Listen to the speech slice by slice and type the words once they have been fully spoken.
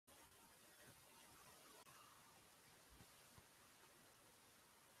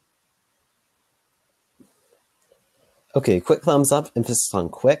Okay, quick thumbs up, emphasis on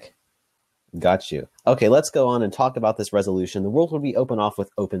quick. Got you. Okay, let's go on and talk about this resolution. The world will be open off with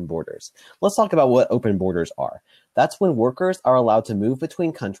open borders. Let's talk about what open borders are. That's when workers are allowed to move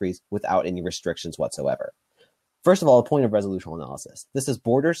between countries without any restrictions whatsoever. First of all, a point of resolutional analysis. This is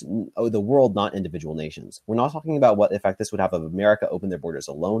borders, the world, not individual nations. We're not talking about what effect this would have if America opened their borders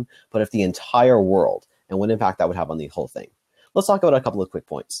alone, but if the entire world, and what impact that would have on the whole thing. Let's talk about a couple of quick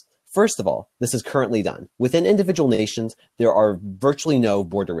points. First of all, this is currently done. Within individual nations, there are virtually no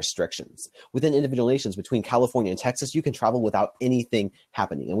border restrictions. Within individual nations, between California and Texas, you can travel without anything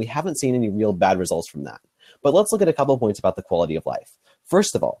happening, and we haven't seen any real bad results from that. But let's look at a couple of points about the quality of life.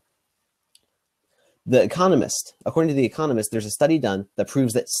 First of all, The Economist, according to The Economist, there's a study done that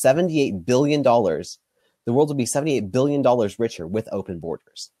proves that $78 billion, the world will be $78 billion richer with open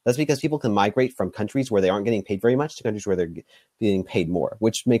borders. That's because people can migrate from countries where they aren't getting paid very much to countries where they're getting paid more,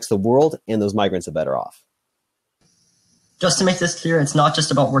 which makes the world and those migrants a better off. Just to make this clear, it's not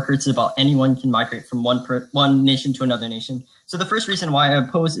just about workers, it's about anyone can migrate from one nation to another nation. So the first reason why I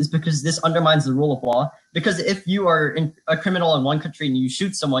oppose is because this undermines the rule of law. Because if you are a criminal in one country and you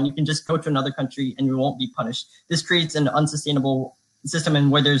shoot someone, you can just go to another country and you won't be punished. This creates an unsustainable system in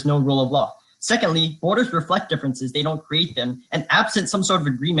where there's no rule of law. Secondly, borders reflect differences, they don't create them. And absent some sort of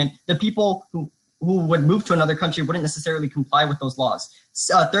agreement, the people who would move to another country wouldn't necessarily comply with those laws.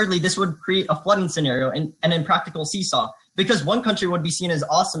 Thirdly, this would create a flooding scenario and an impractical seesaw, because one country would be seen as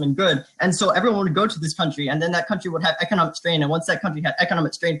awesome and good, and so everyone would go to this country, and then that country would have economic strain, and once that country had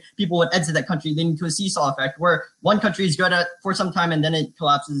economic strain, people would exit that country, leading to a seesaw effect, where one country is good at for some time, and then it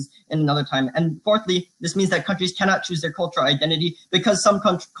collapses in another time. And fourthly, this means that countries cannot choose their cultural identity, because some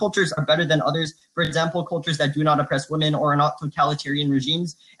cultures are better than others. For example, cultures that do not oppress women or are not totalitarian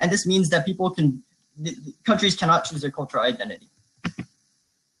regimes, and this means that countries cannot choose their cultural identity.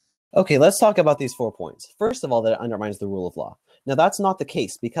 Okay, let's talk about these 4 points. First of all, that it undermines the rule of law. Now, that's not the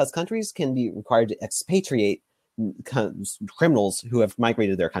case, because countries can be required to expatriate criminals who have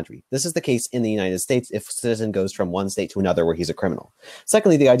migrated their country. This is the case in the United States if a citizen goes from one state to another where he's a criminal.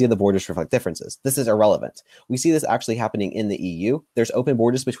 Secondly, the idea the borders reflect differences. This is irrelevant. We see this actually happening in the EU. There's open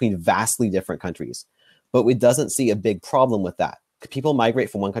borders between vastly different countries, but it doesn't see a big problem with that. People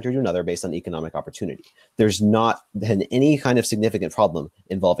migrate from one country to another based on economic opportunity. There's not been any kind of significant problem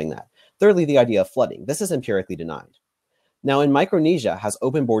involving that. Thirdly, the idea of flooding. This is empirically denied. Now, in Micronesia has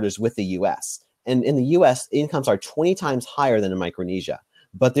open borders with the US, and in the US, incomes are 20 times higher than in Micronesia,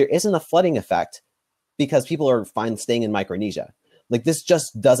 but there isn't a flooding effect because people are fine staying in Micronesia. Like, this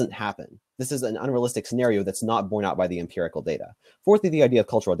just doesn't happen. This is an unrealistic scenario that's not borne out by the empirical data. Fourthly, the idea of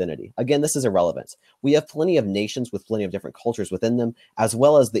cultural identity. Again, this is irrelevant. We have plenty of nations with plenty of different cultures within them, as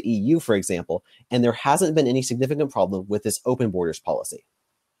well as the EU, for example, and there hasn't been any significant problem with this open borders policy.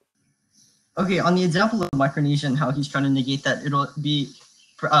 Okay, on the example of Micronesia and how he's trying to negate that it'll be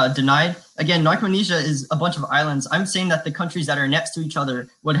denied. Again, Micronesia is a bunch of islands. I'm saying that the countries that are next to each other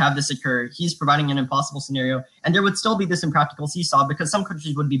would have this occur. He's providing an impossible scenario, and there would still be this impractical seesaw because some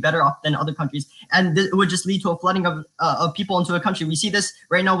countries would be better off than other countries, and it would just lead to a flooding of people into a country. We see this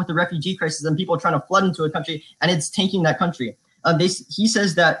right now with the refugee crisis and people trying to flood into a country, and it's tanking that country. He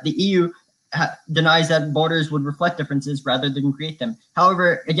says that the EU denies that borders would reflect differences rather than create them.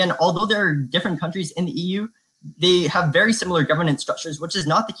 However, again, although there are different countries in the EU, they have very similar governance structures, which is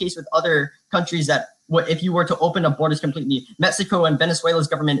not the case with other countries that if you were to open up borders completely. Mexico and Venezuela's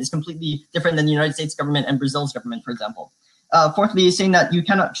government is completely different than the United States government and Brazil's government, for example. Fourthly, saying that you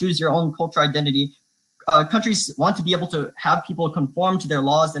cannot choose your own cultural identity. Countries want to be able to have people conform to their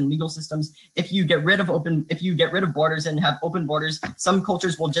laws and legal systems. If you get rid of borders and have open borders, some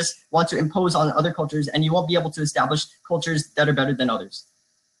cultures will just want to impose on other cultures, and you won't be able to establish cultures that are better than others.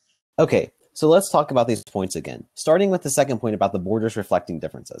 Okay, so let's talk about these points again, starting with the second point about the borders reflecting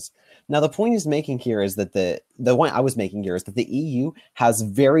differences. Now, the point he's making here is that the point I was making here is that the EU has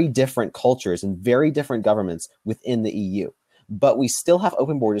very different cultures and very different governments within the EU, but we still have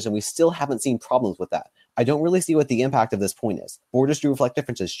open borders and we still haven't seen problems with that. I don't really see what the impact of this point is. Borders do reflect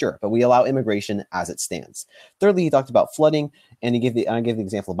differences, sure, but we allow immigration as it stands. Thirdly, he talked about flooding, and I gave the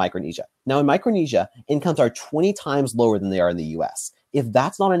example of Micronesia. Now, in Micronesia, incomes are 20 times lower than they are in the US. If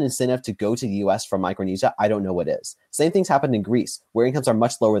that's not an incentive to go to the US from Micronesia, I don't know what is. Same things happened in Greece, where incomes are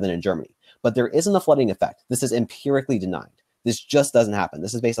much lower than in Germany. But there isn't a flooding effect. This is empirically denied. This just doesn't happen.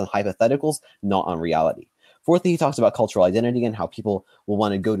 This is based on hypotheticals, not on reality. Fourthly, he talks about cultural identity and how people will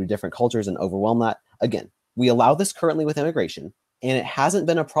want to go to different cultures and overwhelm that. Again, we allow this currently with immigration, and it hasn't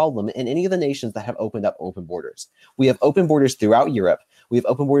been a problem in any of the nations that have opened up open borders. We have open borders throughout Europe. We have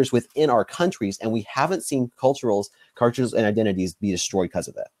open borders within our countries, and we haven't seen cultures and identities be destroyed because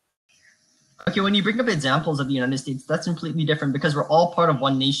of it. Okay, when you bring up examples of the United States, that's completely different because we're all part of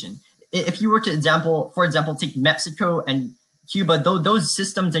one nation. If you were to for example, take Mexico and Cuba, those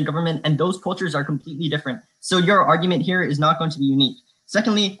systems and government and those cultures are completely different. So your argument here is not going to be unique.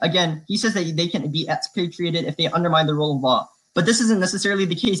 Secondly, again, he says that they can be expatriated if they undermine the rule of law. But this isn't necessarily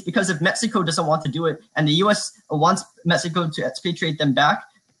the case because if Mexico doesn't want to do it and the US wants Mexico to expatriate them back,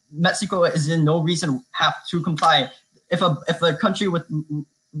 Mexico is in no reason have to comply. If a country with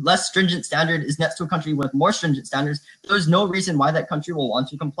less stringent standard is next to a country with more stringent standards, there's no reason why that country will want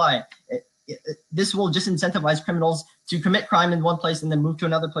to comply. This will just incentivize criminals to commit crime in one place and then move to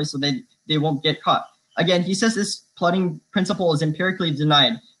another place so they won't get caught. Again, he says this flooding principle is empirically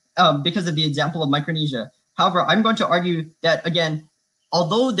denied because of the example of Micronesia. However, I'm going to argue that, again,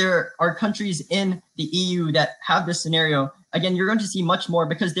 although there are countries in the EU that have this scenario, again, you're going to see much more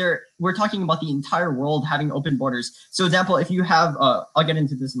because we're talking about the entire world having open borders. So, example, if you have, I'll get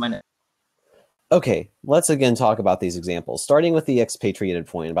into this in my next. Okay, let's again talk about these examples, starting with the expatriated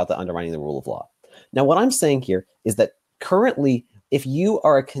point about the undermining the rule of law. Now, what I'm saying here is that currently, if you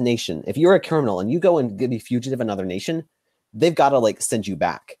are a nation, if you're a criminal and you go and be fugitive in another nation, they've got to like send you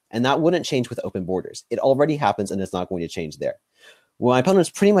back. And that wouldn't change with open borders. It already happens and it's not going to change there. Well, my opponents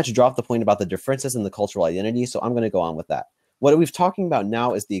pretty much dropped the point about the differences in the cultural identity, so I'm going to go on with that. What we've talking about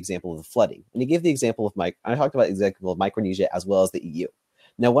now is the example of the flooding. And he gave the example of I talked about the example of Micronesia as well as the EU.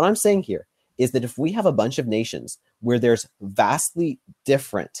 Now, what I'm saying here is that if we have a bunch of nations where there's vastly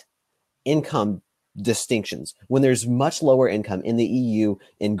different income distinctions, when there's much lower income in the EU,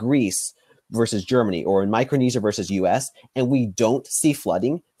 in Greece versus Germany, or in Micronesia versus US, and we don't see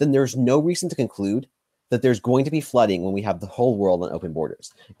flooding, then there's no reason to conclude that there's going to be flooding when we have the whole world on open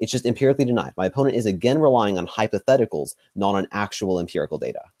borders. It's just empirically denied. My opponent is again relying on hypotheticals, not on actual empirical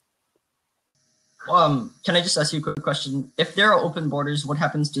data. Can I just ask you a quick question? If there are open borders, what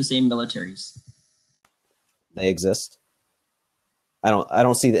happens to, say, militaries? They exist. I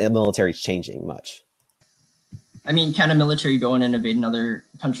don't see the militaries changing much. I mean, can a military go in and invade another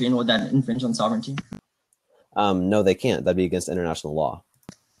country, and would that infringe on sovereignty? No, they can't. That'd be against international law.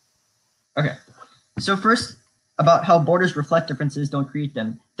 Okay. So first, about how borders reflect differences, don't create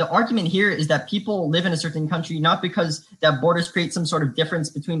them. The argument here is that people live in a certain country not because that borders create some sort of difference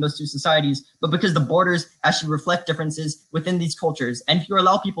between those two societies, but because the borders actually reflect differences within these cultures. And if you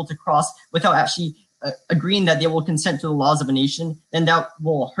allow people to cross without actually agreeing that they will consent to the laws of a nation, then that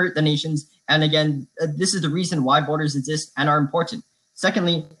will hurt the nations. And again, this is the reason why borders exist and are important.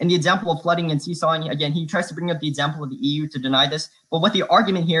 Secondly, in the example of flooding and seesawing, again, he tries to bring up the example of the EU to deny this. But what the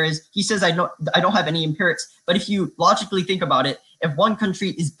argument here is, he says, I don't have any empirics. But if you logically think about it, if one country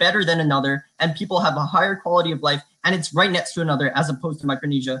is better than another and people have a higher quality of life and it's right next to another, as opposed to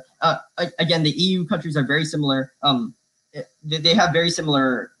Micronesia, again, the EU countries are very similar. They have very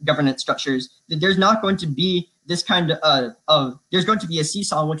similar governance structures. There's not going to be this kind there's going to be a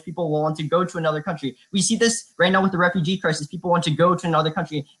seesaw in which people will want to go to another country. We see this right now with the refugee crisis. People want to go to another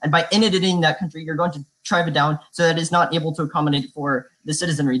country, and by inundating that country, you're going to drive it down so that it's not able to accommodate for the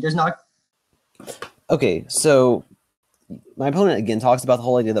citizenry. There's not. Okay, so my opponent again talks about the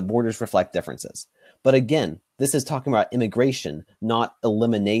whole idea that borders reflect differences. But again, this is talking about immigration, not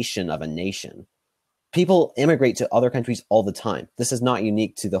elimination of a nation. People immigrate to other countries all the time. This is not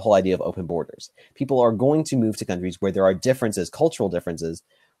unique to the whole idea of open borders. People are going to move to countries where there are differences, cultural differences,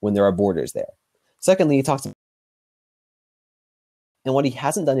 when there are borders there. Secondly, he talks about, and what he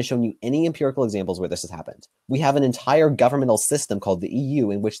hasn't done is shown you any empirical examples where this has happened. We have an entire governmental system called the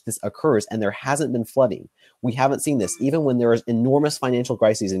EU in which this occurs, and there hasn't been flooding. We haven't seen this. Even when there is enormous financial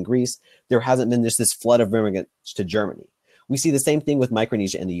crises in Greece, there hasn't been just this flood of immigrants to Germany. We see the same thing with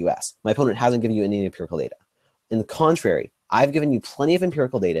Micronesia in the US. My opponent hasn't given you any empirical data. In the contrary, I've given you plenty of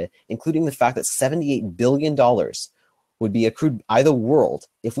empirical data, including the fact that $78 billion would be accrued by the world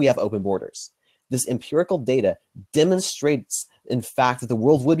if we have open borders. This empirical data demonstrates, in fact, that the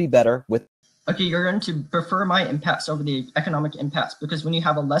world would be better with. Okay, you're going to prefer my impacts over the economic impacts, because when you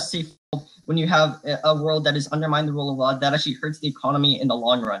have a less safe world, when you have a world that is undermined the rule of law, that actually hurts the economy in the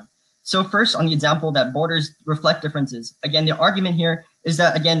long run. So first, on the example that borders reflect differences, again, the argument here is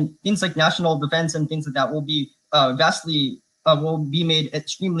that, again, things like national defense and things like that will be will be made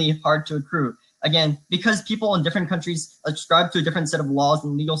extremely hard to accrue. Again, because people in different countries ascribe to a different set of laws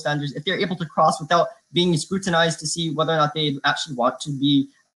and legal standards, if they're able to cross without being scrutinized to see whether or not they actually want to be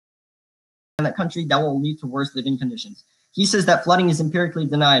in that country, that will lead to worse living conditions. He says that flooding is empirically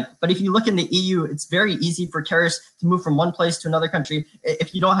denied. But if you look in the EU, it's very easy for terrorists to move from one place to another country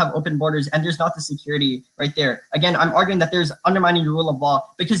if you don't have open borders and there's not the security right there. Again, I'm arguing that there's undermining the rule of law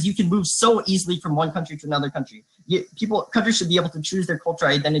because you can move so easily from one country to another country. Countries should be able to choose their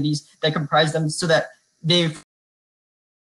cultural identities that comprise them so that they